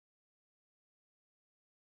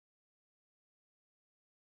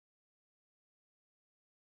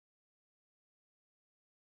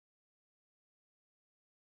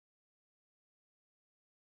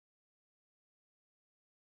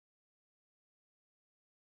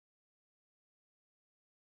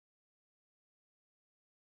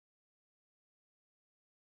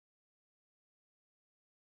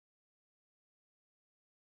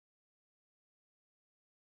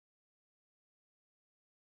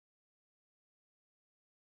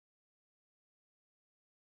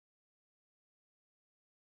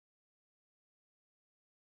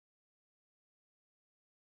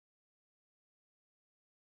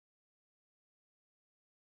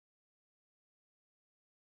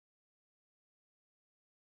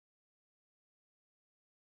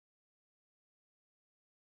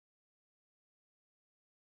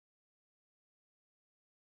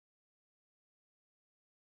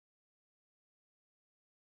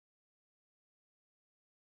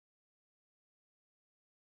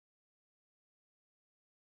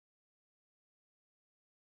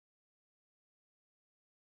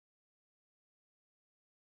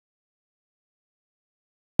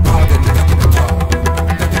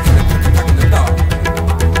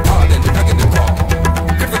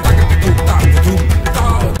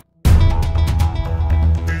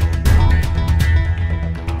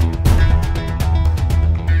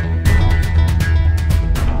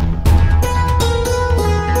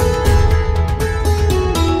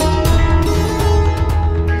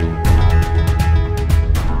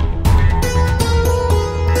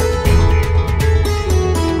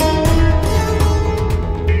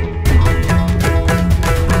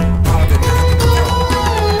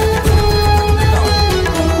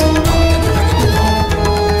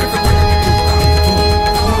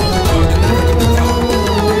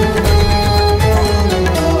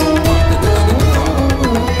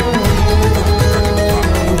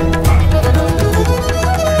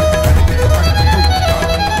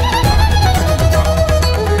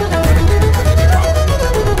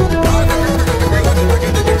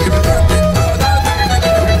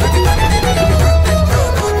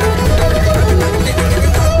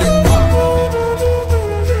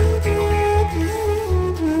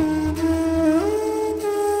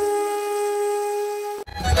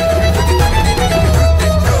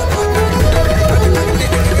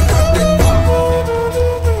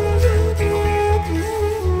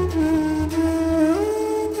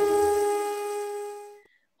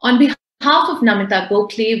behalf of Namita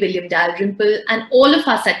Gokhale, William Dalrymple, and all of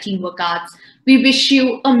us at Teamwork Arts, we wish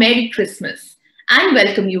you a Merry Christmas and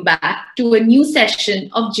welcome you back to a new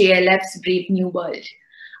session of JLF's Brave New World.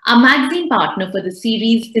 Our magazine partner for the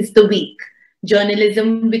series is The Week,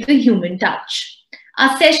 Journalism with a Human Touch.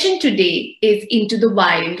 Our session today is Into the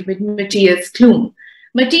Wild with Mattias Klum.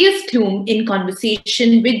 Mattias Klum in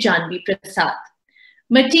conversation with Janhavi Prasada.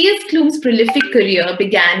 Mattias Klum's prolific career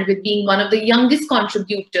began with being one of the youngest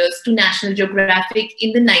contributors to National Geographic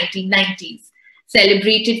in the 1990s.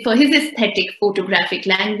 Celebrated for his aesthetic photographic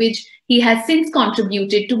language, he has since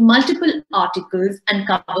contributed to multiple articles and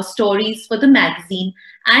cover stories for the magazine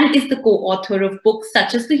and is the co-author of books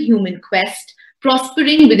such as The Human Quest,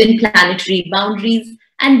 Prospering Within Planetary Boundaries,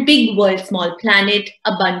 and Big World, Small Planet,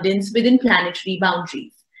 Abundance Within Planetary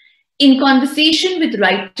Boundaries. In conversation with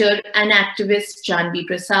writer and activist Janhavi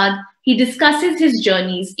Prasada, he discusses his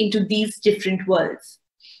journeys into these different worlds.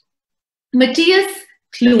 Mattias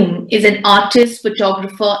Klum is an artist,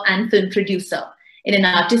 photographer, and film producer. In an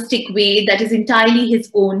artistic way that is entirely his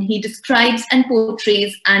own, he describes and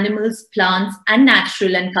portrays animals, plants, and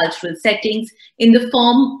natural and cultural settings in the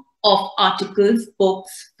form of articles,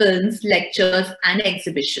 books, films, lectures, and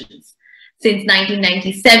exhibitions. Since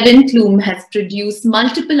 1997, Klum has produced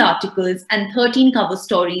multiple articles and 13 cover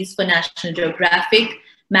stories for National Geographic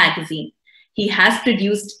magazine. He has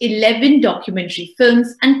produced 11 documentary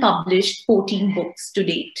films and published 14 books to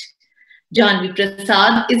date. Janhavi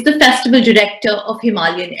Prasada is the festival director of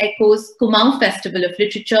Himalayan Echoes, Kumaon Festival of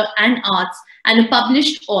Literature and Arts, and a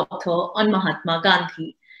published author on Mahatma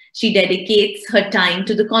Gandhi. She dedicates her time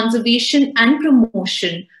to the conservation and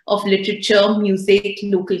promotion of literature, music,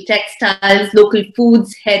 local textiles, local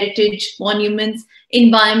foods, heritage, monuments,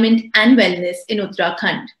 environment, and wellness in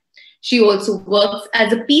Uttarakhand. She also works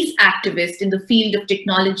as a peace activist in the field of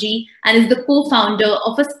technology and is the co-founder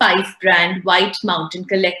of a spice brand, White Mountain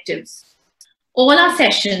Collectives. All our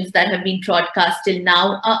sessions that have been broadcast till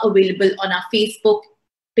now are available on our Facebook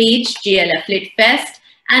page, JLF Lit Fest,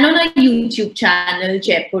 and on our YouTube channel,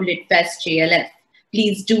 Jaipur Lit Fest JLF.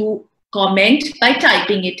 Please do comment by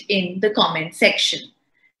typing it in the comment section.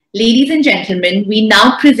 Ladies and gentlemen, we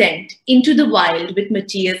now present Into the Wild with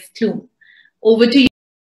Mattias Klum. Over to you.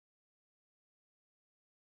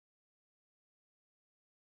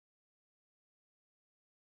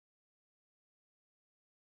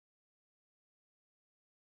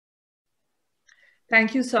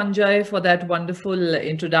 Thank you, Sanjay, for that wonderful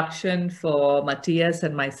introduction for Mattias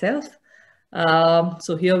and myself.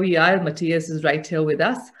 So here we are. Mattias is right here with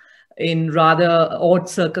us in rather odd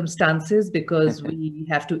circumstances because we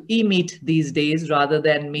have to e-meet these days rather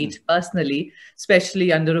than meet personally,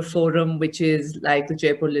 especially under a forum which is like the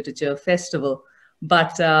Jaipur Literature Festival.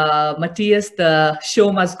 But Mattias, the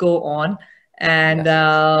show must go on, and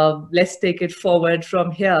let's take it forward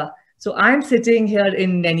from here. So I'm sitting here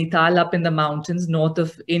in Nainital up in the mountains north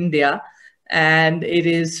of India, and it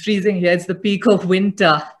is freezing here. It's the peak of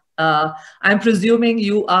winter. I'm presuming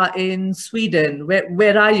you are in Sweden.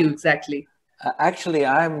 Where are you exactly? Actually,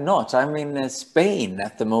 I'm not. I'm in Spain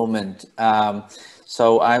at the moment.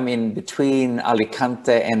 So I'm in between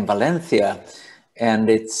Alicante and Valencia, and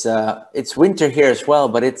it's winter here as well.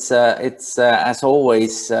 But it's as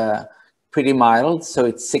always pretty mild. So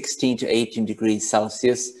it's 16 to 18 degrees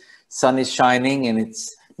Celsius. Sun is shining, and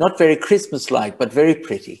it's not very Christmas-like, but very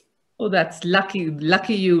pretty. Oh, that's lucky you.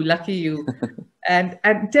 and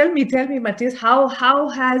tell me, Mattias, how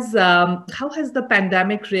has the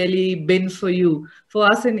pandemic really been for you? For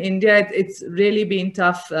us in India, it's really been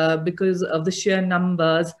tough because of the sheer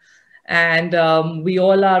numbers, and we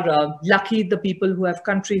all are lucky. The people who have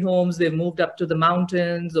country homes, they've moved up to the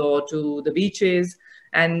mountains or to the beaches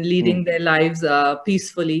and leading their lives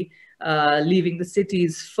peacefully. Leaving the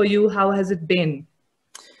cities. For you, how has it been?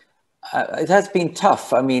 It has been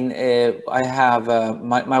tough. I mean, I have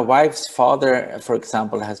my wife's father, for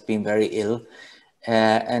example, has been very ill,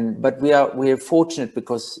 but we are fortunate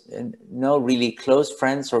because no really close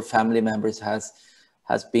friends or family members has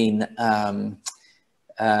been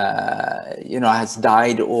has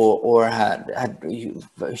died or had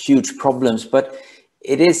huge problems, but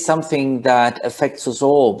it is something that affects us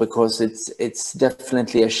all because it's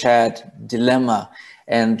definitely a shared dilemma.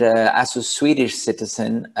 And as a Swedish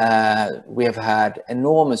citizen, we have had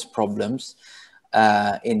enormous problems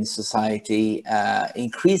in society,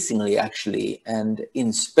 increasingly actually. And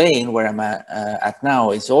in Spain, where I'm at now,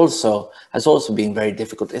 has also been very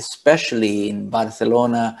difficult, especially in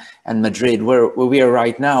Barcelona and Madrid, where we are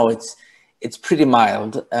right now. It's pretty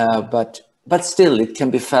mild, but still it can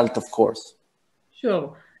be felt, of course.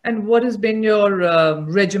 Sure. And what has been your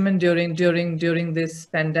regimen during this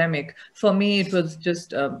pandemic? For me, it was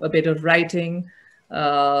just a bit of writing,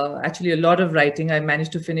 actually a lot of writing. I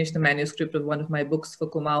managed to finish the manuscript of one of my books for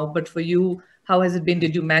Kumau. But for you, how has it been?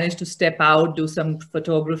 Did you manage to step out, do some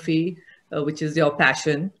photography, which is your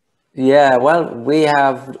passion? Yeah, well, we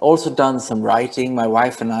have also done some writing. My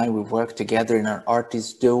wife and I, we've worked together in an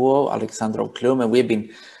artist duo, Alexandra Klum, and we've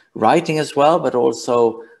been writing as well, but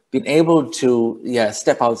also been able to, yeah,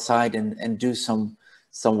 step outside and do some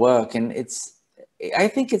work. And I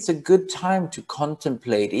think it's a good time to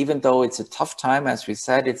contemplate, even though it's a tough time, as we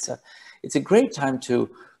said, it's a great time to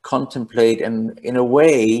contemplate and, in a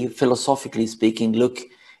way, philosophically speaking, look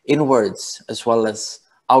inwards as well as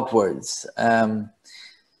outwards.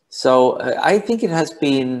 So I think it has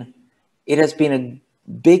been a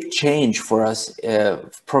big change for us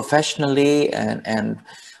professionally and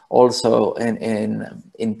also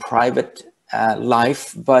in private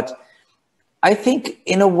life. But I think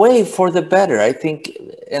in a way for the better. I think,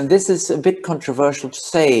 and this is a bit controversial to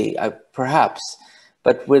say, perhaps,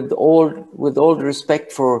 but with all the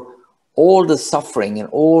respect for all the suffering and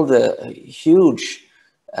all the huge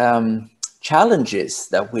challenges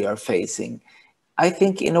that we are facing, I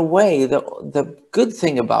think in a way, the good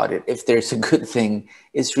thing about it, if there's a good thing,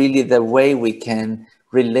 is really the way we can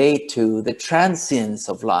relate to the transience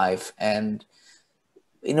of life and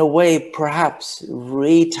in a way, perhaps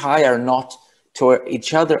retie our knot to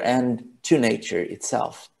each other and to nature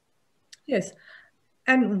itself. Yes.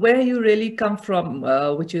 And where you really come from,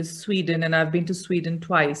 which is Sweden, and I've been to Sweden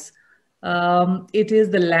twice. It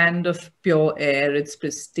is the land of pure air. It's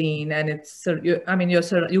pristine, and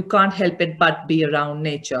you can't help it but be around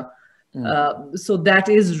nature. So that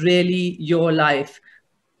is really your life.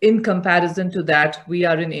 In comparison to that, we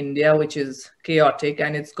are in India, which is chaotic,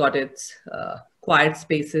 and it's got its quiet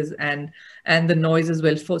spaces and the noise as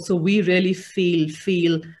well. So we really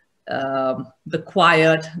feel the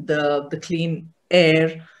quiet, the clean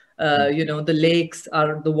air. The lakes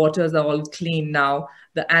the waters are all clean now.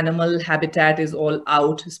 The animal habitat is all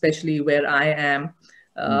out, especially where I am.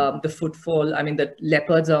 The footfall, the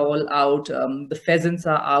leopards are all out. The pheasants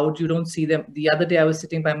are out. You don't see them. The other day I was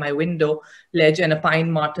sitting by my window ledge and a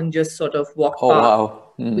pine marten just sort of walked past.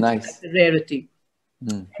 Wow, nice. Which is a rarity.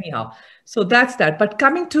 Anyhow, so that's that. But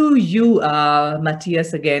coming to you,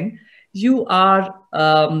 Mattias, again, you are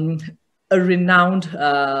a renowned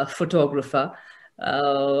photographer.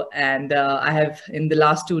 And I have, in the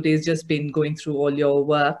last 2 days, just been going through all your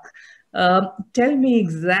work. Tell me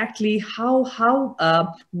exactly how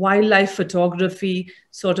wildlife photography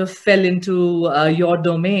sort of fell into your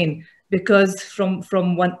domain. Because from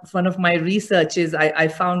one of my researches, I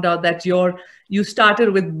found out that you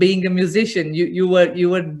started with being a musician. You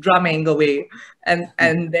were drumming away, and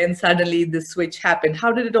then suddenly the switch happened.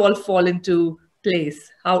 How did it all fall into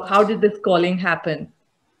place? How did this calling happen?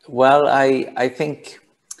 Well, I think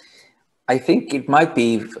it might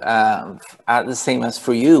be the same as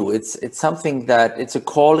for you. It's something that it's a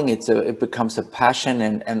calling. It becomes a passion.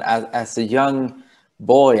 And as a young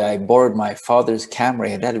boy, I borrowed my father's camera.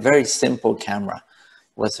 He had a very simple camera.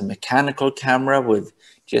 It was a mechanical camera with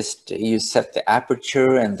just you set the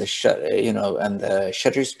aperture and the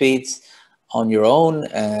shutter speeds on your own,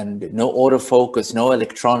 and no autofocus, no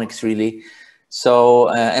electronics really. So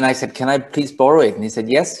and I said, "Can I please borrow it?" And he said,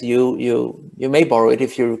 "Yes, you may borrow it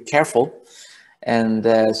if you're careful." And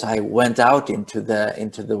so I went out into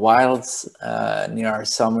the wilds near our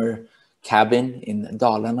summer cabin in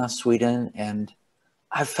Dalarna, Sweden, and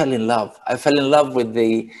I fell in love. I fell in love with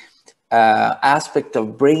the aspect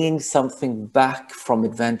of bringing something back from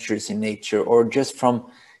adventures in nature, or just from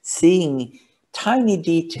seeing tiny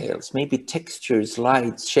details, maybe textures,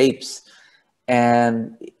 lights, shapes.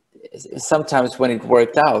 And sometimes when it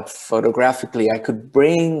worked out photographically, I could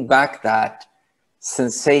bring back that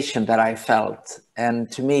sensation that I felt.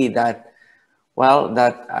 And to me, that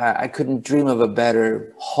I couldn't dream of a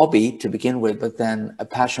better hobby to begin with, but then a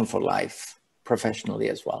passion for life professionally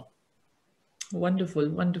as well. Wonderful,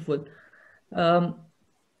 wonderful. Tell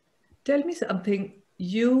me something.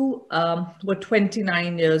 You were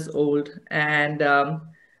 29 years old, and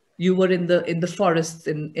you were in the forests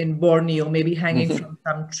in Borneo, maybe hanging from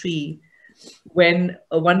some tree, when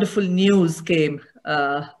a wonderful news came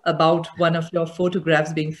about one of your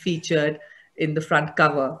photographs being featured in the front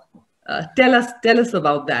cover. Tell us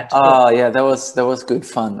about that. Oh, yeah, that was good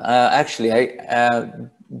fun. Actually,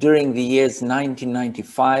 during the years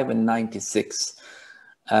 1995 and 96,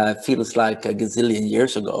 feels like a gazillion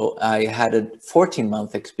years ago, I had a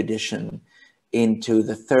 14-month expedition into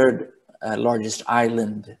the third largest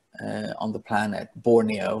island on the planet,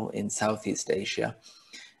 Borneo in Southeast Asia.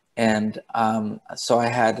 And so I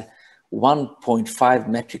had 1.5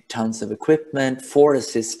 metric tons of equipment, 4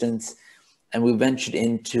 assistants, and we ventured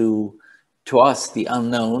into, to us, the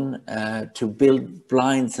unknown, to build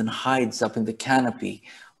blinds and hides up in the canopy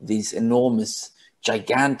of these enormous,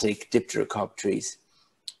 gigantic dipterocopteries.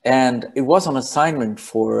 And it was on assignment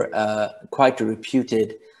for quite a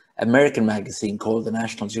reputed American magazine called the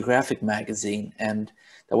National Geographic magazine. And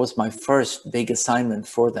that was my first big assignment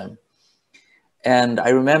for them. And I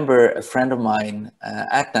remember a friend of mine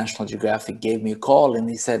at National Geographic gave me a call and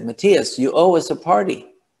he said, Mattias, you owe us a party.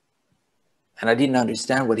 And I didn't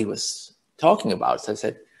understand what he was talking about. So I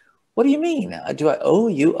said, what do you mean? Do I owe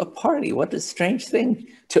you a party? What a strange thing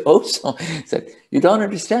to owe someone. He said, you don't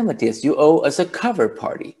understand, Mattias, you owe us a cover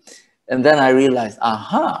party. And then I realized,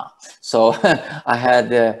 aha. So I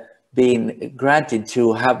had been granted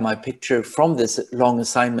to have my picture from this long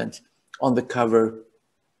assignment on the cover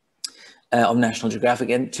of National Geographic.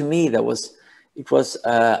 And to me, it was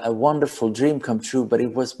a wonderful dream come true, but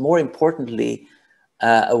it was more importantly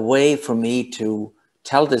a way for me to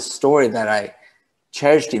tell this story that I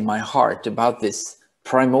cherished in my heart about this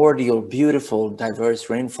primordial, beautiful, diverse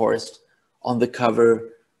rainforest on the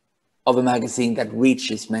cover of a magazine that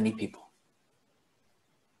reaches many people.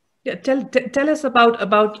 Yeah, tell us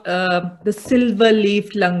about the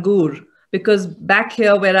silver-leaf langur, because back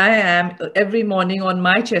here where I am, every morning on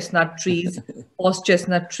my chestnut trees, horse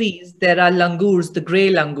chestnut trees, there are langurs, the gray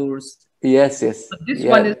langurs. Yes, yes. But this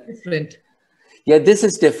one is different. Yeah, this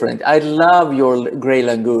is different. I love your gray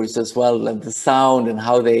langurs as well, and the sound and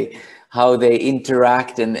how they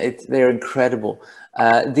interact, and they're incredible.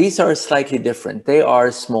 These are slightly different. They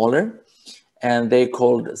are smaller, and they're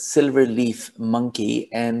called silver leaf monkey,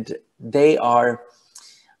 and they are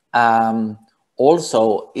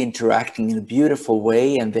also interacting in a beautiful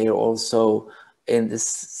way, and they are also in this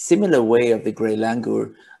similar way of the gray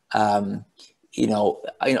langur, you know,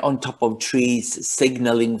 on top of trees,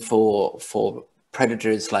 signaling for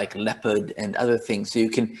predators like leopard and other things. So you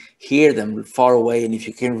can hear them far away, and if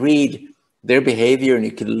you can read their behavior and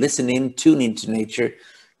you can listen in, tune into nature,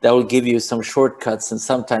 that will give you some shortcuts and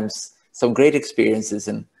sometimes some great experiences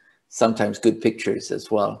and sometimes good pictures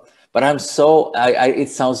as well. But it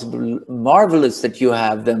sounds marvelous that you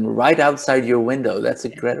have them right outside your window. That's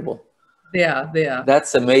incredible. They are.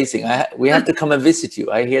 That's amazing. We have to come and visit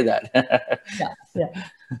you. I hear that.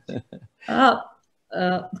 Yeah.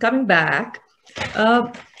 Coming back,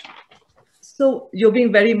 so you're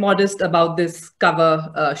being very modest about this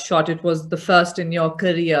cover shot. It was the first in your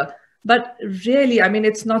career, but really, I mean,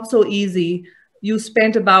 it's not so easy. You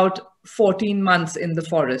spent about 14 months in the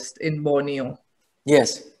forest in Borneo.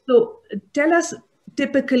 Yes. So tell us,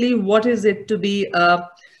 typically, what is it to be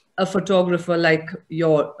a photographer like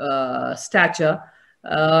your stature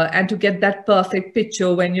and to get that perfect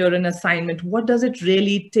picture when you're in assignment? What does it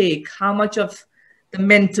really take? How much of the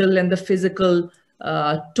mental and the physical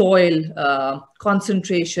toil,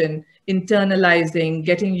 concentration, internalizing,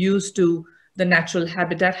 getting used to the natural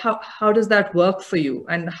habitat? How does that work for you,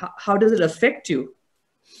 and how does it affect you?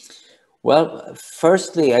 Well,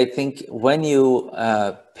 firstly, I think when you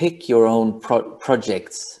pick your own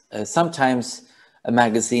projects, sometimes a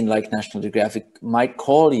magazine like National Geographic might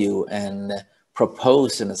call you and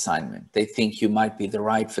propose an assignment. They think you might be the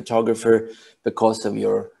right photographer because of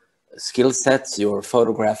your skill sets, your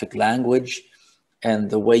photographic language, and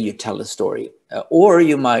the way you tell a story. Or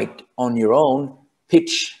you might, on your own,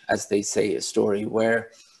 pitch, as they say, a story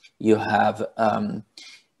where you have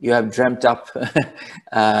dreamt up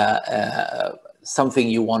something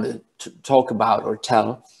you want to talk about or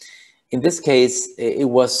tell. In this case,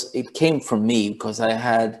 it came from me because I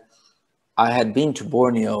had been to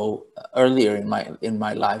Borneo earlier in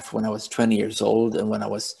my life when I was 20 years old and when I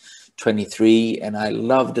was 23, and I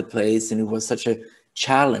loved the place, and it was such a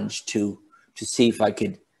challenge to see if I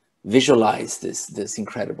could visualize this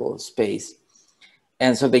incredible space.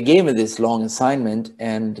 And so they gave me this long assignment,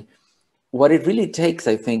 and what it really takes,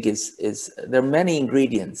 I think, is there are many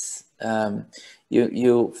ingredients.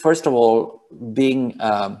 You first of all, being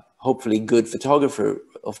hopefully good photographer,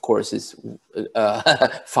 of course, is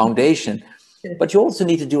foundation, but you also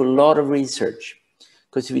need to do a lot of research,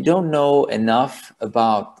 because if you don't know enough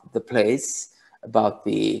about the place, about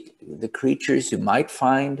the creatures you might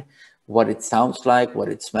find, what it sounds like, what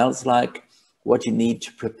it smells like, what you need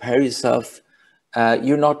to prepare yourself,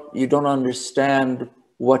 you don't understand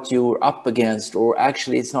what you're up against, or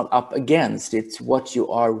actually it's not up against, it's what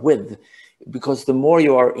you are with. Because the more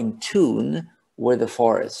you are in tune with the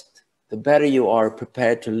forest, the better you are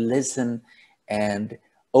prepared to listen and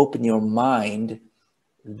open your mind.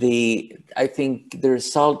 I think the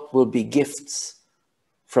result will be gifts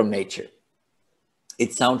from nature.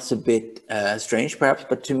 It sounds a bit strange perhaps,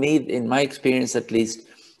 but to me, in my experience at least,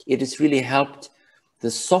 it has really helped. The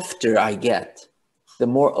softer I get, the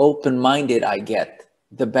more open-minded I get,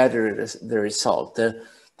 the better the result.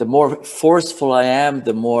 The more forceful I am,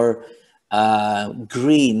 the more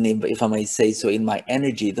green, if I may say so, in my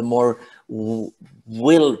energy, the more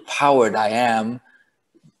will-powered I am.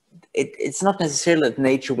 It's not necessarily that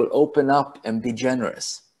nature will open up and be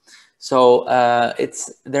generous. So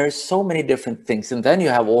there's so many different things. And then you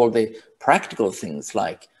have all the practical things,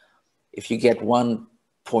 like if you get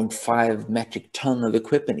 1.5 metric ton of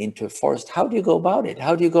equipment into a forest, how do you go about it?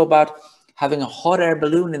 How do you go about having a hot air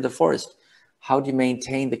balloon in the forest? How do you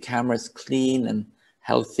maintain the cameras clean and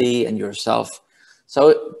healthy and yourself?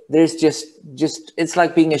 So there's just it's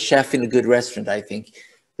like being a chef in a good restaurant, I think.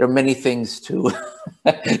 There are many things to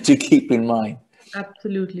to keep in mind.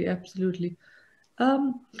 Absolutely, absolutely.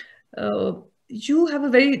 You have a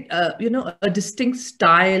very, a distinct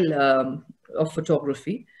style of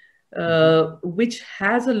photography, which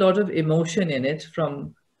has a lot of emotion in it,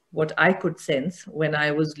 from what I could sense when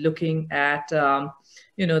I was looking at,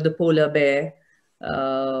 the polar bear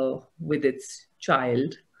with its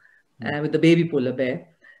child, and with the baby polar bear,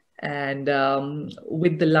 and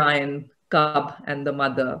with the lion cub and the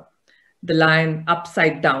mother, the lion,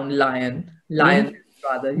 upside down lion,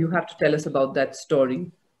 rather. You have to tell us about that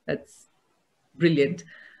story. That's brilliant.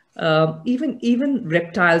 Even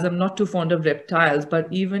reptiles, I'm not too fond of reptiles, but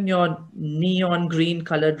even your neon green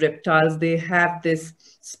colored reptiles, they have this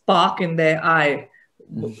spark in their eye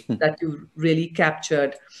that you really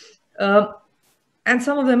captured. And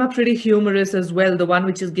some of them are pretty humorous as well. The one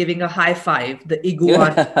which is giving a high five, the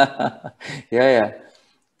iguana. Yeah.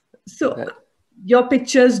 So your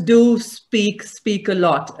pictures do speak a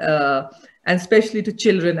lot, and especially to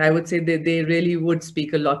children. I would say they really would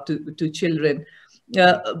speak a lot to children.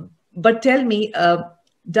 But tell me, how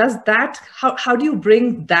do you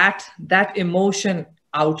bring that emotion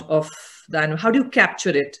out of the animal? How do you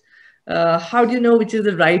capture it? How do you know which is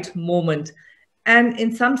the right moment? And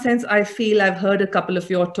in some sense, I feel I've heard a couple of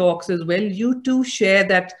your talks as well. You too share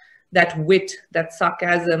that wit, that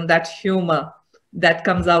sarcasm, that humor that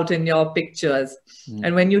comes out in your pictures.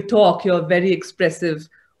 And when you talk, you're very expressive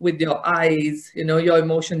with your eyes, your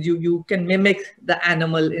emotions. You can mimic the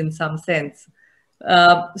animal in some sense.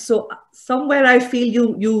 So somewhere I feel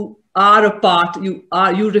you are a part,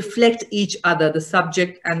 you reflect each other, the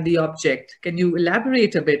subject and the object. Can you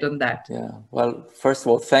elaborate a bit on that? Yeah, well, first of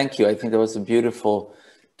all, thank you. I think that was a beautiful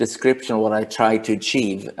description of what I try to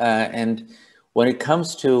achieve. And when it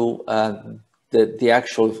comes to the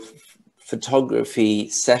actual photography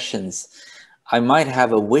sessions, I might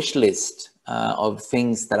have a wish list of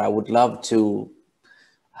things that I would love to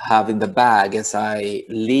have in the bag as I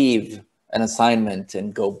leave an assignment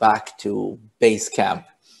and go back to base camp.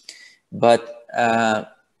 But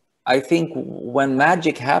I think when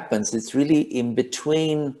magic happens, it's really in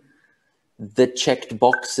between the checked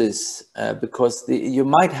boxes, because you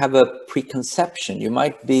might have a preconception. You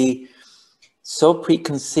might be so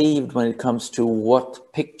preconceived when it comes to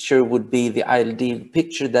what picture would be the ideal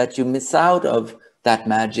picture that you miss out of that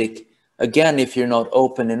magic, again, if you're not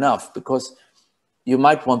open enough, because you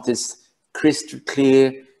might want this crystal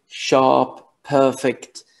clear, sharp,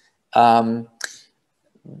 perfect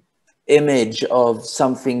image of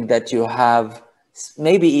something that you have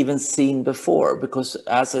maybe even seen before, because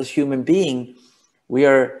as a human being, we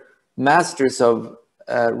are masters of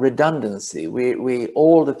redundancy. We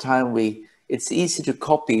all the time, it's easy to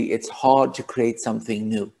copy, it's hard to create something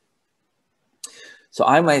new. So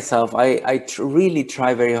I myself, I really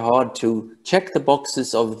try very hard to check the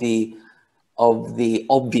boxes of the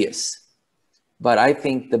obvious. But I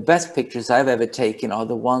think the best pictures I've ever taken are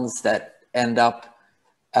the ones that end up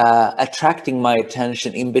attracting my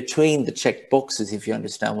attention in between the checked boxes, if you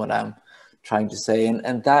understand what I'm trying to say.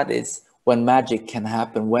 And that is when magic can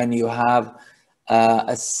happen, when you have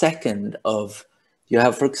a second of, you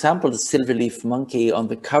have, for example, the silverleaf monkey on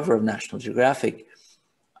the cover of National Geographic.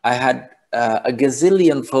 I had a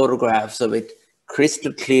gazillion photographs of it,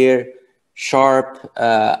 crystal clear, sharp,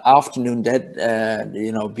 afternoon dead,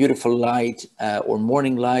 beautiful light, or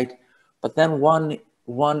morning light. But then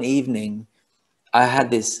one evening, I had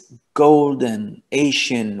this golden,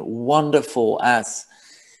 Asian, wonderful as,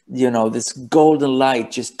 this golden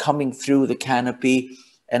light just coming through the canopy.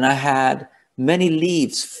 And I had many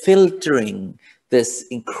leaves filtering this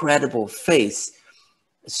incredible face.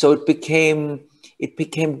 So it became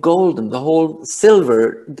golden. The whole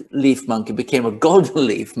silver leaf monkey became a golden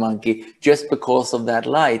leaf monkey just because of that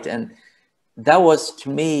light. And that was, to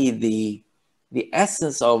me, the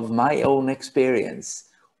essence of my own experience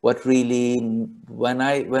what really, when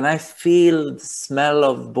I feel the smell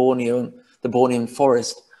of Borneo, the Bornean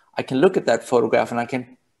forest, I can look at that photograph and I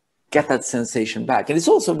can get that sensation back. And it's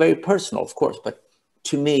also very personal, of course, but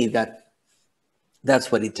to me,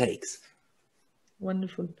 that's what it takes.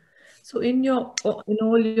 Wonderful. So in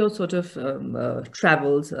all your sort of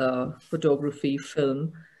travels, photography,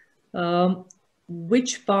 film,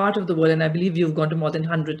 which part of the world, and I believe you've gone to more than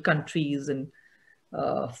 100 countries and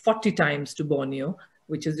 40 times to Borneo,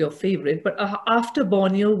 which is your favorite, but after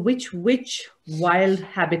Borneo, which wild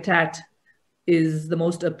habitat is the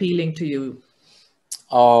most appealing to you?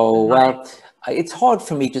 Oh, well, it's hard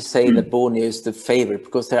for me to say that Borneo is the favorite,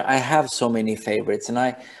 because I have so many favorites, and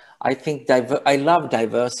I think I love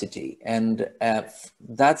diversity, and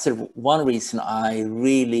that's one reason I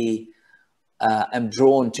really am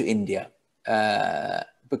drawn to India,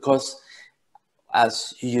 because,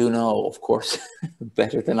 as you know, of course,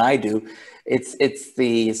 better than I do, it's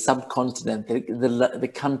the subcontinent,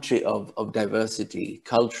 the country of diversity,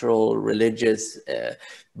 cultural, religious,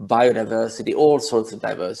 biodiversity, all sorts of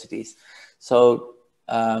diversities. So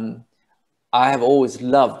I have always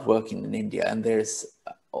loved working in India, and there's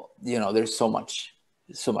so much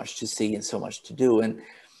to see and so much to do. And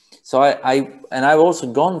so I've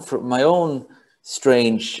also gone for my own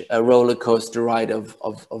strange roller coaster ride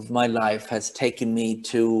of my life, has taken me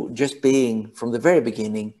to just being, from the very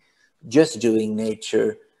beginning, just doing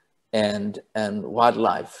nature and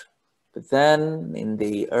wildlife. But then in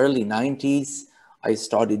the early 90s, I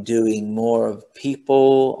started doing more of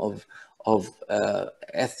people, of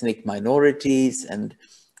ethnic minorities, and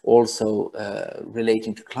also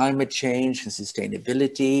relating to climate change and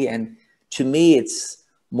sustainability. And to me, it's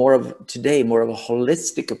more of a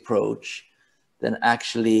holistic approach than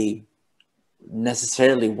actually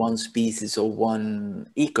necessarily one species or one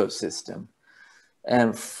ecosystem.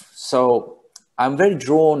 And so I'm very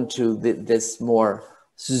drawn to this more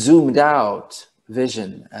zoomed out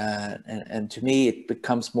vision. And to me, it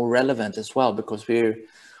becomes more relevant as well, because we're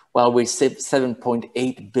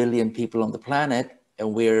 7.8 billion people on the planet,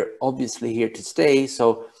 and we're obviously here to stay.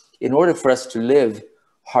 So in order for us to live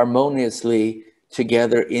harmoniously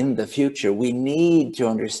together in the future, we need to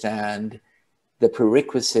understand the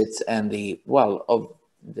prerequisites and the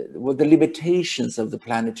limitations of the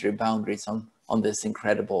planetary boundaries on this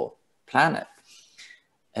incredible planet.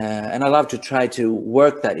 And I love to try to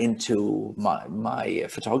work that into my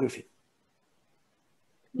photography.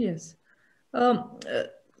 Yes.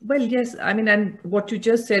 Well, yes, I mean, and what you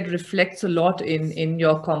just said reflects a lot in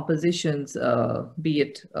your compositions, be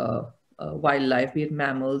it wildlife, be it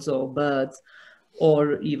mammals or birds,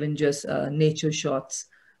 or even just nature shots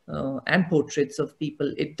and portraits of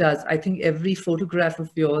people. It does. I think every photograph of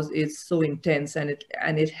yours is so intense, and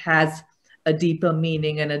it has a deeper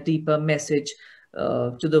meaning and a deeper message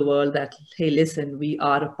to the world that, hey, listen, we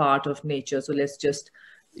are a part of nature, so let's just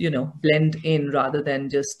blend in rather than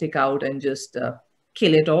just stick out and just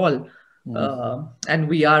kill it all. And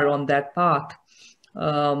we are on that path.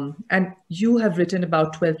 And you have written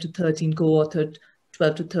about 12 to 13, co-authored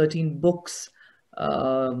 12 to 13 books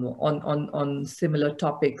on similar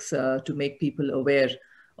topics to make people aware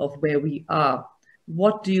of where we are.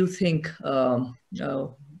 What do you think,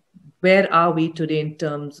 where are we today in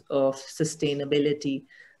terms of sustainability,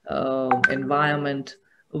 environment?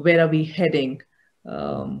 Where are we heading?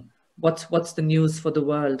 What's the news for the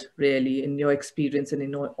world, really, in your experience and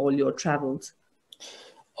in all your travels?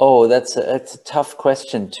 Oh, that's a tough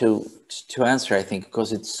question to answer, I think,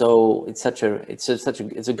 because it's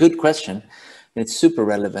a good question, and it's super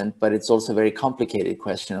relevant, but it's also a very complicated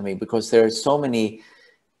question. I mean, because there are so many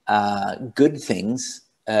good things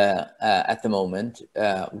at the moment,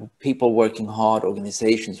 people working hard,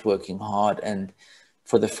 organizations working hard, and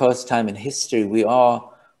for the first time in history, we are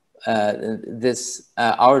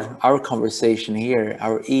our conversation here,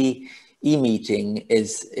 our e-meeting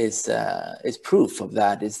is proof of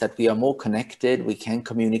that. Is that we are more connected, we can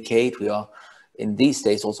communicate, we are in these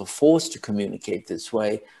days also forced to communicate this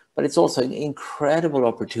way, but it's also an incredible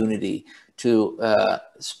opportunity to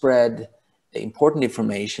spread important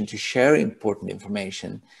information, to share important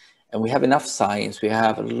information. And we have enough science, we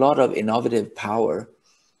have a lot of innovative power.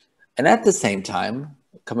 And at the same time,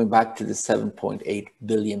 coming back to the 7.8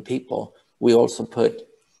 billion people, we also put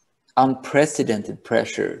unprecedented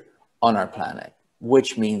pressure on our planet,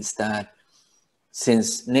 which means that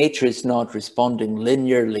since nature is not responding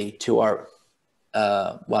linearly to our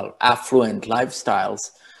affluent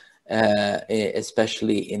lifestyles,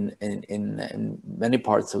 especially in many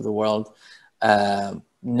parts of the world,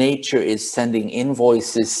 nature is sending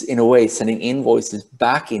invoices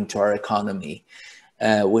back into our economy.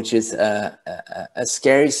 which is a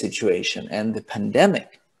scary situation. And the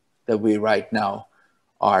pandemic that we right now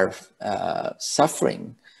are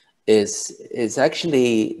suffering is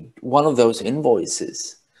actually one of those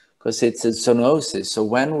invoices, because it's a zoonosis. So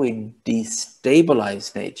when we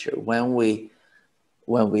destabilize nature, when we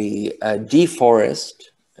deforest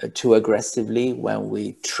too aggressively, when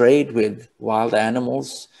we trade with wild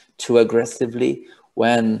animals too aggressively,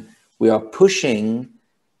 when we are pushing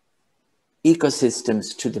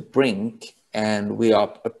ecosystems to the brink and we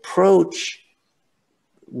approach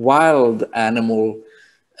wild animal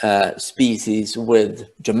species with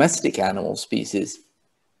domestic animal species,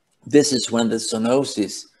 this is when the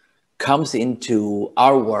zoonosis comes into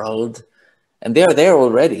our world. And they're there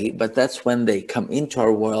already, but that's when they come into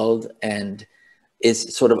our world and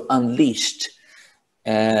is sort of unleashed.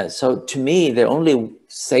 So to me, the only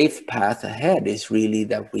safe path ahead is really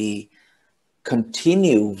that we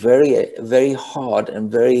continue very, very hard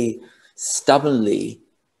and very stubbornly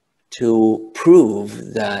to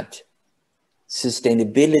prove that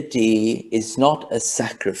sustainability is not a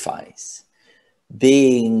sacrifice.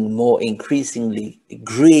 Being more increasingly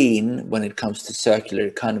green when it comes to circular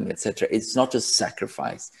economy, etc., it's not a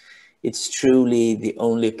sacrifice. It's truly the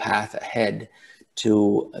only path ahead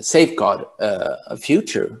to safeguard a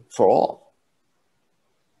future for all.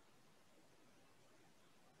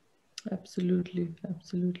 Absolutely,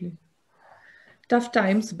 absolutely. Tough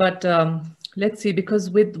times, but let's see, because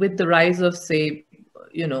with the rise of, say,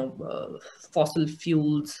 fossil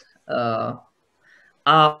fuels,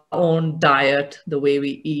 our own diet, the way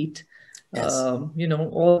we eat, Yes.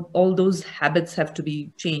 all those habits have to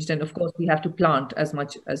be changed, and of course we have to plant as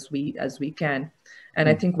much as we can. And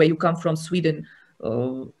I think where you come from, Sweden,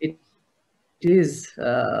 it is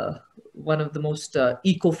one of the most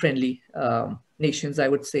eco-friendly nations, I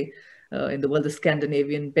would say, in the world, the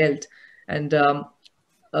Scandinavian belt, and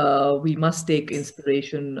we must take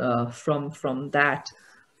inspiration from that.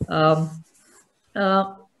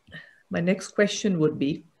 My next question would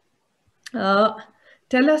be,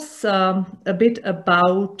 tell us a bit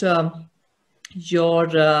about your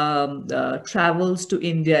travels to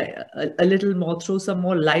India, a little more, throw some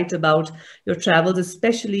more light about your travels,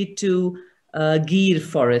 especially to Gir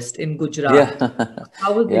forest in Gujarat. Yeah.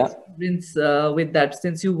 How was the Yeah. experience with that,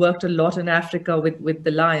 since you worked a lot in Africa with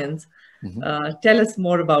the lions? Tell us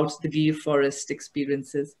more about the Gir forest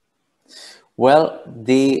experiences. Well,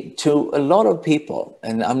 to a lot of people,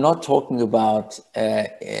 and I'm not talking about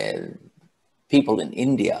people in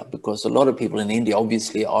India, because a lot of people in India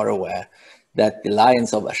obviously are aware that the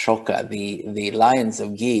lions of Ashoka, the lions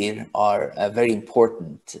of Gir, are very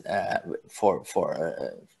important for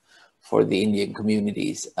the Indian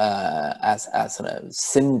communities as a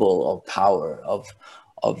symbol of power,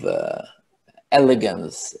 of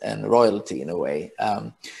elegance and royalty in a way.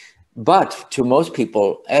 But to most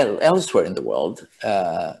people elsewhere in the world,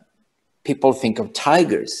 people think of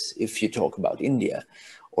tigers if you talk about India,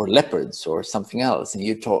 or leopards or something else. And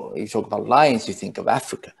you talk about lions, you think of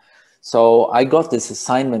Africa. So I got this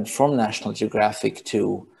assignment from National Geographic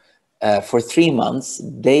to, for 3 months,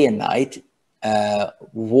 day and night,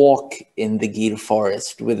 walk in the Gir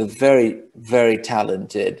forest with a very, very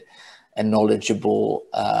talented and knowledgeable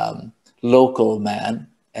local man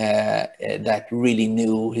that really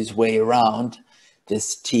knew his way around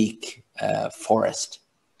this teak forest.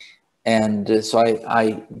 And so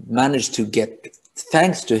I managed to get,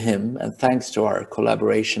 thanks to him and thanks to our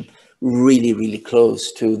collaboration, really, really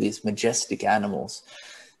close to these majestic animals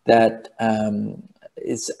that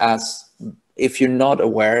is, as if you're not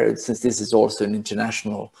aware, since this is also an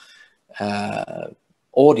international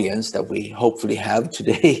audience that we hopefully have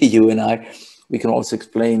today, you and I, we can also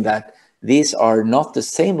explain that these are not the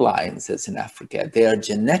same lions as in Africa. They are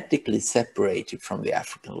genetically separated from the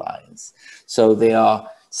African lions. So they are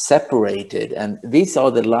separated, and these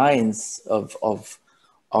are the lions of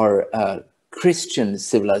our Christian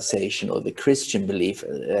civilization, or the Christian belief,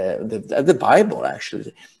 the Bible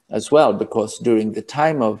actually as well, because during the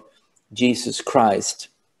time of Jesus Christ,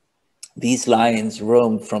 these lions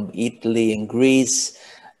roamed from Italy and Greece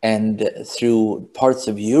and through parts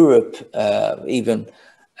of Europe, even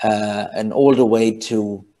and all the way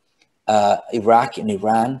to Iraq and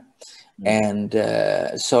Iran. And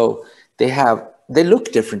so they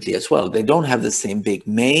look differently as well. They don't have the same big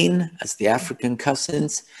mane as the African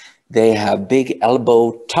cousins. They have big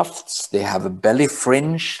elbow tufts. They have a belly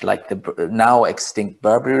fringe like the now extinct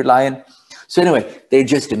Burberry lion. So anyway, they're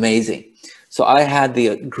just amazing. So I had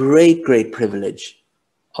the great, great privilege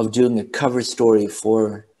of doing a cover story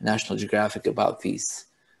for National Geographic about these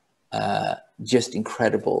just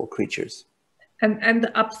incredible creatures. And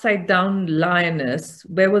the upside down lioness,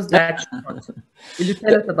 where was that shot? Will you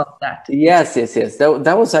tell us about that? Yes, yes, yes.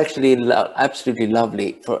 That was actually absolutely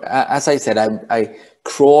lovely. As I said, I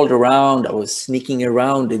crawled around. I was sneaking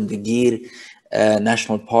around in the Gir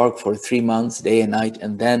National Park for 3 months, day and night.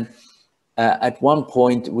 And then at one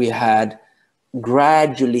point, we had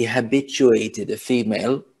gradually habituated a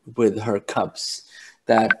female with her cubs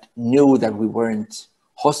that knew that we weren't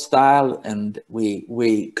hostile, and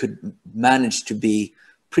we could manage to be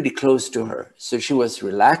pretty close to her. So she was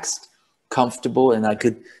relaxed, comfortable, and I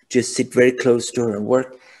could just sit very close to her and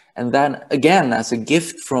work. And then again, as a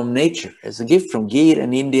gift from nature, as a gift from Gir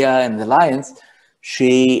and India and the lions,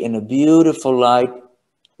 she, in a beautiful light,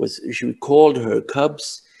 she called her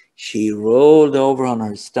cubs. She rolled over on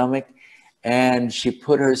her stomach and she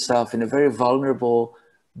put herself in a very vulnerable,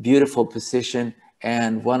 beautiful position.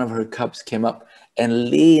 And one of her cubs came up and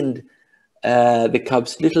leaned the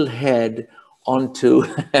cub's little head onto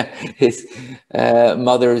his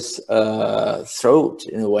mother's throat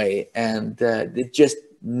in a way. And it just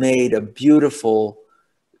made a beautiful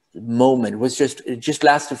moment. It just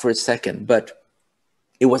lasted for a second, but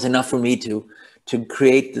it was enough for me to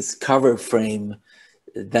create this cover frame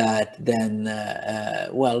that then,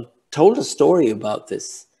 well, told a story about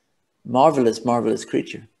this marvelous, marvelous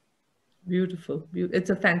creature. Beautiful.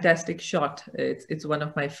 It's a fantastic shot. It's one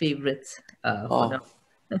of my favorites for now.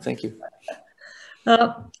 Thank you.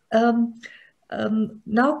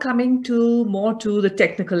 Now coming more to the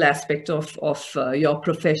technical aspect of your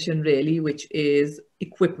profession, really, which is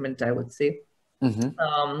equipment, I would say.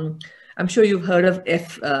 Mm-hmm. I'm sure you've heard of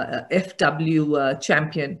FW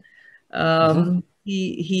Champion.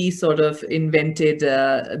 He sort of invented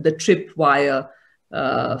the tripwire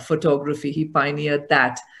photography. He pioneered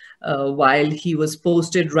that while he was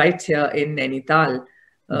posted right here in Nainital,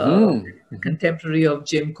 contemporary of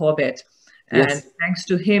Jim Corbett. Yes. And thanks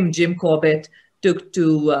to him, Jim Corbett took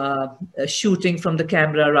to shooting from the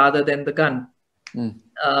camera rather than the gun.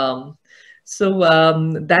 So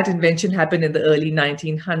that invention happened in the early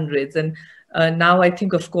 1900s. And now I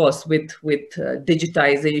think, of course, with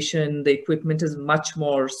digitization, the equipment is much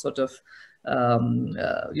more sort of,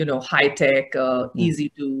 high tech, easy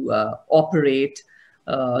to operate,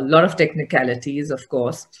 a lot of technicalities, of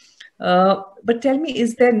course. But tell me,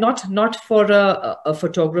 is there not for a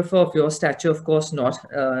photographer of your stature, of course, not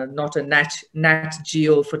a Nat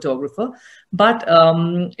Geo photographer, but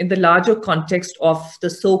in the larger context of the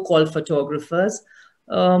so-called photographers,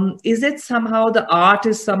 is it somehow the art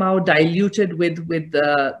is somehow diluted with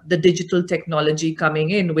the digital technology coming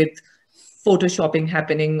in, with photoshopping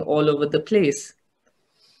happening all over the place?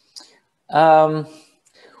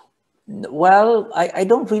 Well, I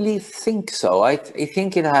don't really think so. I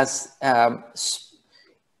think it has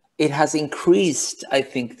increased, I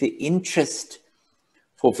think, the interest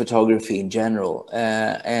for photography in general,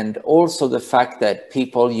 and also the fact that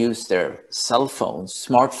people use their cell phones,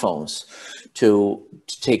 smartphones, to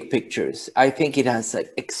take pictures. I think it has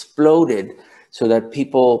exploded so that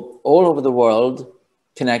people all over the world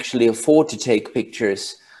can actually afford to take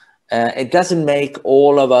pictures. It doesn't make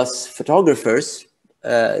all of us photographers.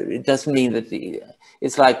 It doesn't mean that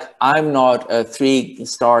it's like I'm not a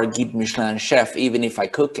 3-star Guide Michelin chef, even if I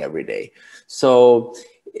cook every day. So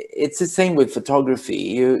it's the same with photography.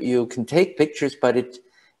 You can take pictures, but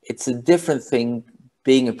it's a different thing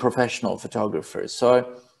being a professional photographer.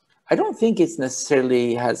 So I don't think it's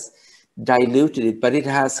necessarily has diluted it, but it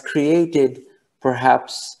has created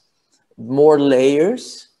perhaps more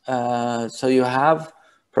layers. So you have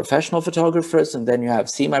professional photographers, and then you have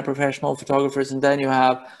semi-professional photographers, and then you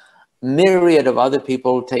have myriad of other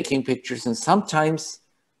people taking pictures, and sometimes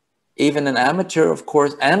even an amateur, of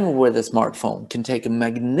course, and with a smartphone can take a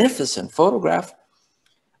magnificent photograph.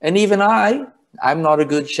 And even I'm not a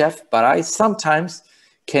good chef, but I sometimes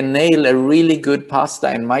can nail a really good pasta,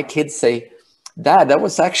 and my kids say, "Dad, that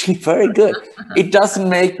was actually very good." It doesn't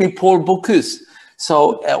make me Paul Bocuse.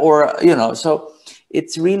 So, so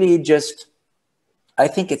it's really just, I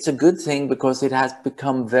think it's a good thing because it has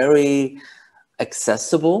become very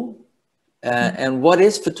accessible. And what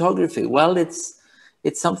is photography? Well, it's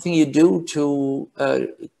something you do to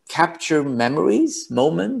capture memories,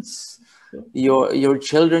 moments, your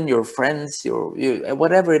children, your friends,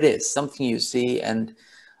 whatever it is, something you see. And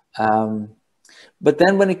but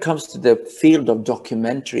then when it comes to the field of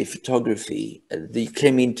documentary photography, you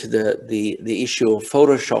came into the issue of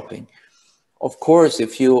photoshopping. Of course,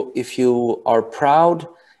 if you are proud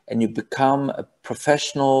and you become a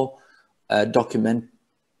professional documentary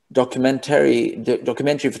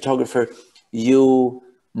photographer, you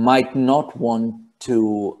might not want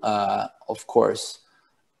to, of course,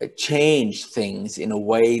 change things in a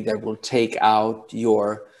way that will take out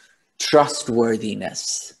your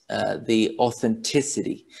trustworthiness, the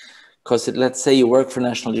authenticity. Because let's say you work for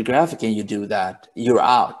National Geographic and you do that, you're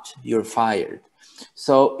out, you're fired.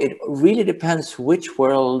 So it really depends which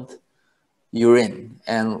world you're in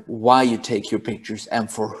and why you take your pictures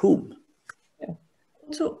and for whom.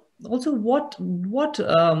 Also, what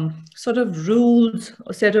sort of rules,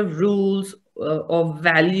 a set of rules or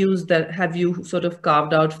values that have you sort of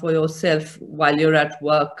carved out for yourself while you're at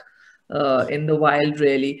work in the wild,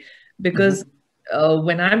 really? Because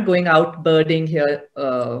when I'm going out birding here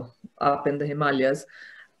up in the Himalayas,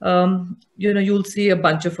 you know, you'll see a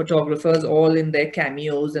bunch of photographers all in their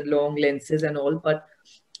cameos and long lenses and all, but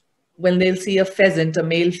when they'll see a pheasant, a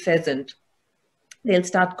male pheasant, they'll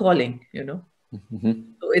start calling, you know.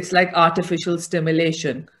 So it's like artificial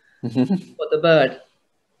stimulation for the bird.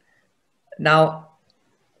 Now,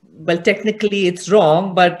 well, technically it's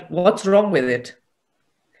wrong, but what's wrong with it?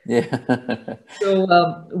 Yeah. So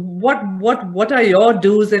what are your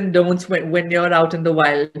do's and don'ts when you're out in the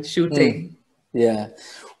wild shooting? Yeah.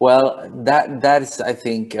 Well, that is, I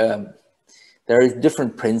think, there is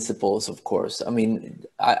different principles, of course. I mean,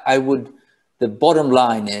 I would, the bottom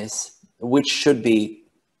line is, which should be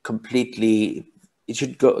completely, it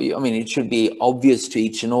should go, I mean, it should be obvious to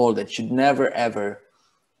each and all that should never, ever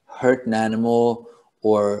hurt an animal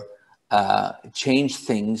or change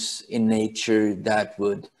things in nature that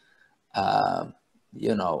would,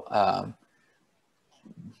 you know,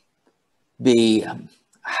 be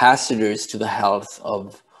hazardous to the health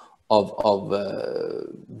of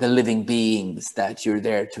the living beings that you're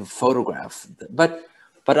there to photograph.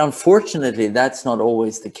 But unfortunately, that's not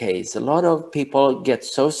always the case. A lot of people get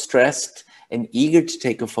so stressed and eager to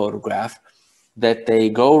take a photograph that they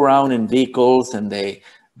go around in vehicles and they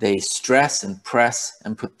stress and press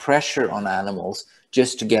and put pressure on animals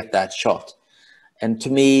just to get that shot. And to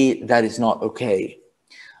me, that is not okay.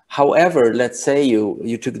 However, let's say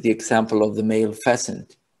you took the example of the male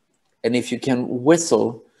pheasant, and if you can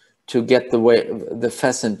whistle to get the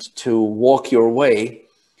pheasant to walk your way,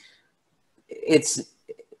 it's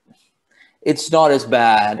not as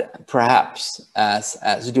bad, perhaps,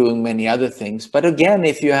 as doing many other things. But again,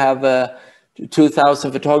 if you have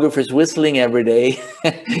 2,000 photographers whistling every day,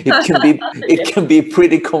 it can be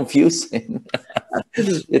pretty confusing.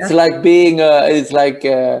 It's like being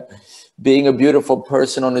being a beautiful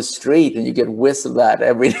person on the street and you get whistled at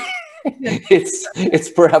every day. It's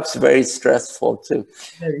perhaps very stressful too.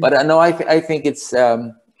 But I know I think it's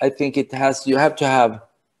I think it has, you have to have,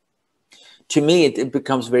 to me it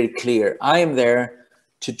becomes very clear, I am there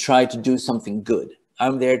to try to do something good.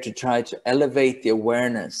 I'm there to try to elevate the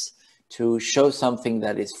awareness, to show something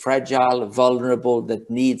that is fragile, vulnerable, that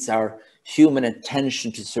needs our human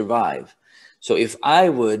attention to survive. So if I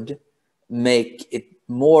would make it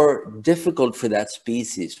more difficult for that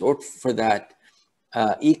species or for that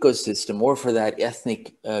ecosystem or for that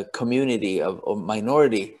ethnic community of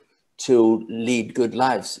minority to lead good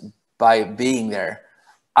lives by being there,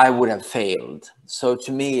 I would have failed. So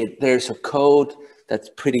to me, there's a code that's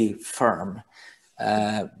pretty firm.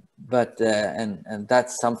 But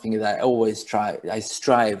that's something that I always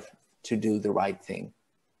strive to do the right thing.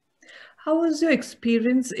 How was your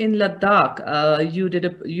experience in Ladakh? You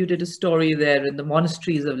did a story there in the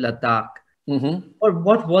monasteries of Ladakh. Or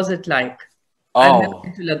what was it like? I've never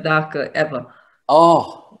been to Ladakh ever.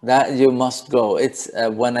 Oh, that you must go. It's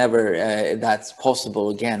whenever that's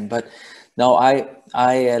possible again. But no, I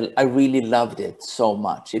really loved it so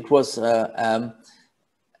much. It was a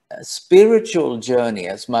spiritual journey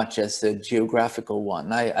as much as a geographical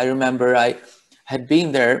one. I remember I had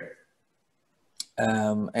been there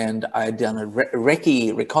and I had done a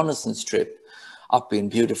recce reconnaissance trip up in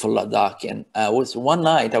beautiful Ladakh. And one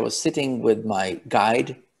night I was sitting with my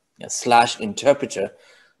guide / interpreter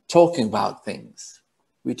talking about things.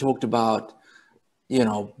 We talked about, you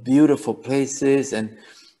know, beautiful places and,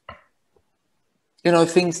 you know,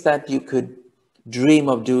 things that you could dream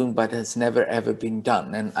of doing but has never ever been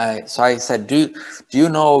done. And so I said, do you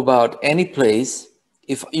know about any place,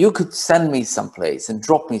 if you could send me someplace and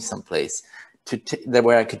drop me someplace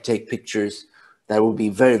where I could take pictures, that would be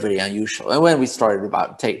very, very unusual. And when we started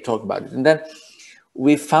talk about it, and then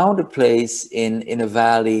we found a place in a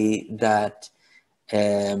valley that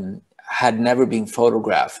had never been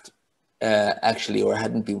photographed actually, or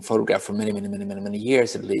hadn't been photographed for many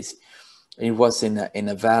years at least. It was in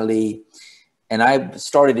a valley. And I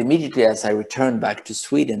started immediately as I returned back to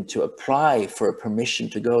Sweden to apply for a permission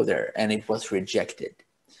to go there, and it was rejected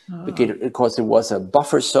because it was a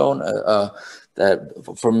buffer zone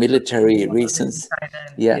for military reasons.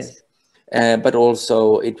 Yes. but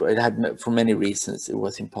also it had, for many reasons, it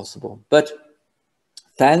was impossible. But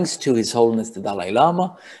thanks to His Holiness the Dalai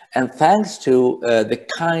Lama, and thanks to the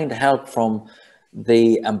kind help from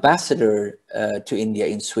the ambassador to India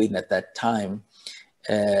in Sweden at that time,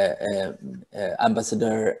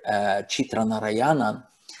 Ambassador Chitra Narayanan,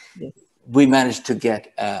 yes, we managed to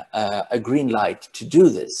get a green light to do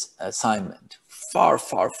this assignment, far,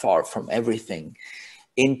 far, far from everything,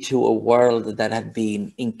 into a world that had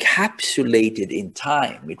been encapsulated in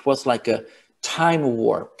time. It was like a time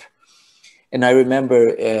warp. And I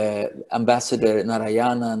remember Ambassador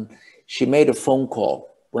Narayanan, she made a phone call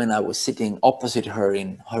when I was sitting opposite her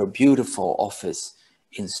in her beautiful office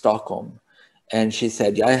in Stockholm. And she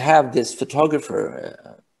said, I have this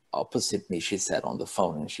photographer opposite me, she said on the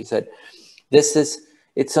phone. And she said,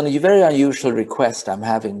 it's a very unusual request I'm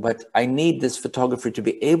having, but I need this photographer to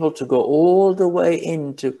be able to go all the way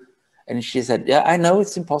into, and she said, yeah, I know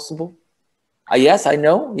it's impossible. Yes, I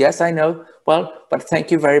know. Yes, I know. Well, but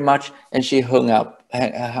thank you very much. And she hung up.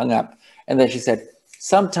 And then she said,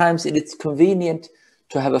 sometimes it is convenient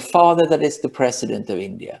to have a father that is the president of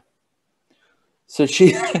India. So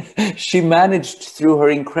she managed through her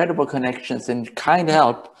incredible connections and kind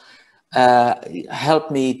help,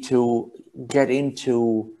 helped me to get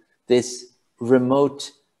into this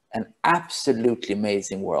remote and absolutely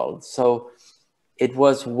amazing world. So it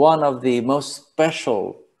was one of the most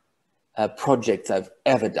special projects I've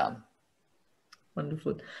ever done.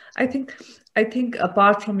 Wonderful. I think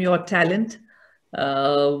apart from your talent,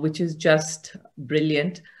 which is just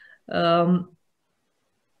brilliant,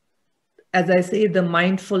 as I say, the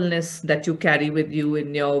mindfulness that you carry with you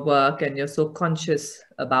in your work, and you're so conscious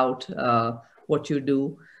about what you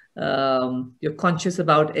do. You're conscious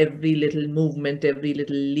about every little movement, every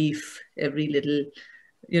little leaf, every little,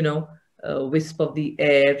 wisp of the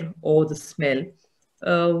air or the smell,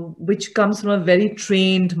 which comes from a very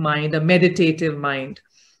trained mind, a meditative mind.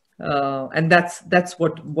 And that's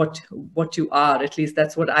what you are. At least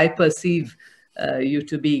that's what I perceive you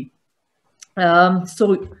to be.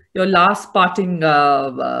 So your last parting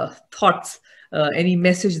thoughts, any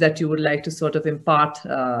message that you would like to sort of impart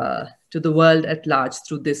to the world at large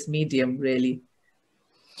through this medium, really?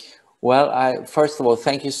 Well, first of all,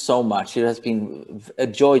 thank you so much. It has been a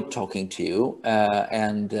joy talking to you.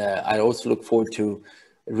 And I also look forward to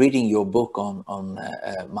reading your book on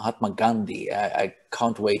Mahatma Gandhi. I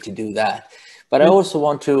can't wait to do that. But I also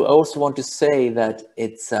want to say that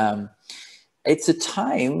it's a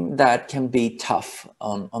time that can be tough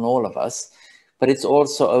on all of us, but it's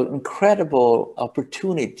also an incredible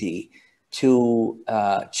opportunity to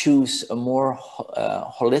choose a more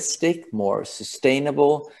holistic, more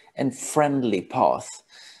sustainable and friendly path,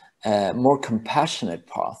 more compassionate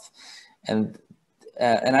path. And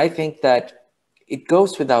I think that it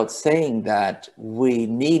goes without saying that we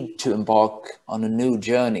need to embark on a new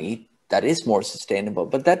journey that is more sustainable,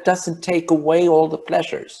 but that doesn't take away all the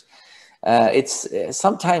pleasures.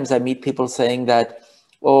 Sometimes I meet people saying that,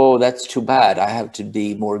 oh, that's too bad. I have to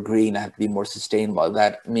be more green. I have to be more sustainable.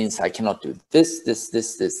 That means I cannot do this.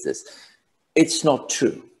 It's not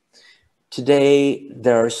true. Today,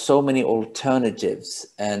 there are so many alternatives,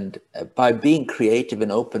 and by being creative and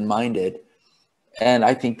open-minded, and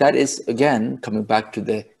I think that is, again, coming back to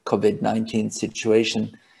the COVID-19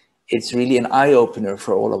 situation, it's really an eye-opener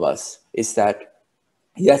for all of us, is that,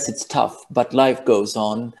 yes, it's tough, but life goes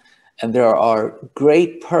on. And there are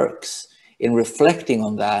great perks in reflecting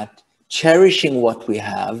on that, cherishing what we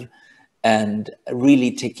have, and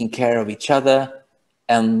really taking care of each other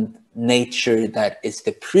and nature that is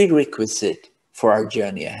the prerequisite for our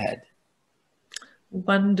journey ahead.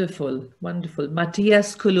 Wonderful, wonderful.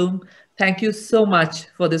 Mattias, Klum, thank you so much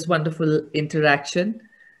for this wonderful interaction.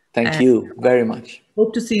 Thank you very much.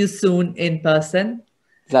 Hope to see you soon in person.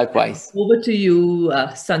 Likewise. Over to you,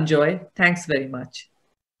 Sanjoy. Thanks very much.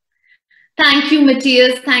 Thank you,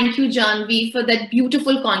 Mattias. Thank you, Janhavi, for that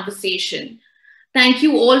beautiful conversation. Thank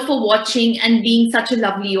you all for watching and being such a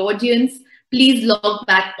lovely audience. Please log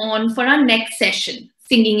back on for our next session,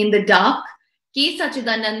 Singing in the Dark, K.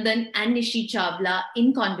 Sachidanandan and Nishi Chawla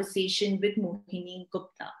in conversation with Mohini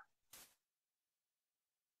Gupta.